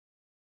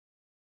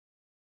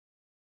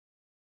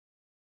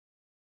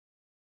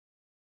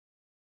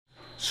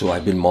So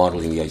I've been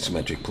modeling the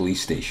Isometric Police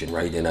Station,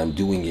 right? And I'm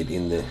doing it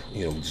in the,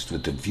 just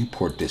with the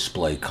viewport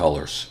display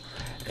colors.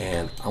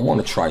 And I want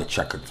to try a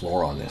checkered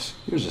floor on this.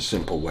 Here's a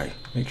simple way.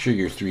 Make sure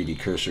your 3D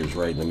cursor is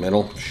right in the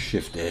middle.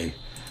 Shift A,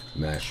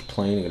 mesh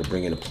plane. I'm going to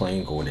bring in a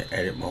plane, go into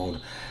edit mode.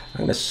 I'm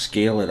going to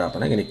scale it up,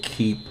 and I'm going to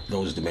keep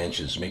those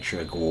dimensions. Make sure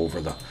I go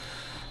over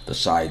the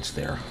sides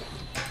there.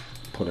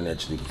 Put an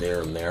edge loop there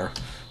and there.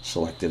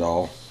 Select it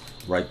all.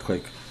 Right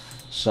click,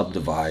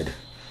 subdivide,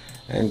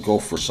 and go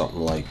for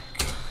something like,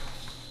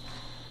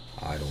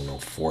 I don't know,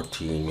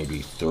 14, maybe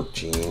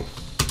 13.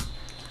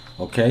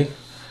 Okay.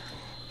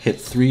 Hit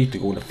 3 to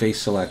go into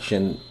face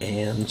selection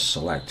and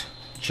select.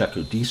 Check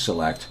or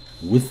deselect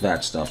with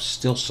that stuff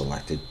still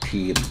selected.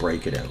 P and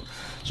break it out.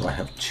 So I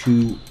have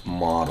two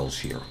models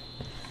here,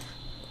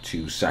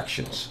 two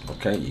sections.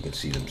 Okay, you can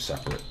see them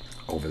separate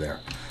over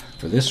there.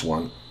 For this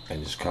one, I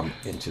just come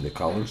into the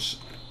colors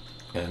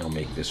and I'll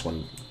make this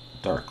one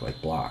dark,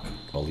 like black.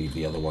 I'll leave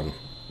the other one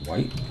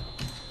white,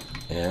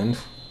 and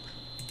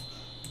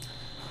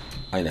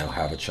I now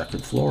have a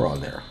checkered floor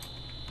on there.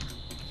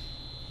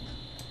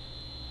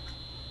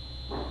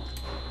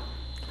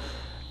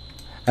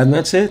 And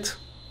that's it.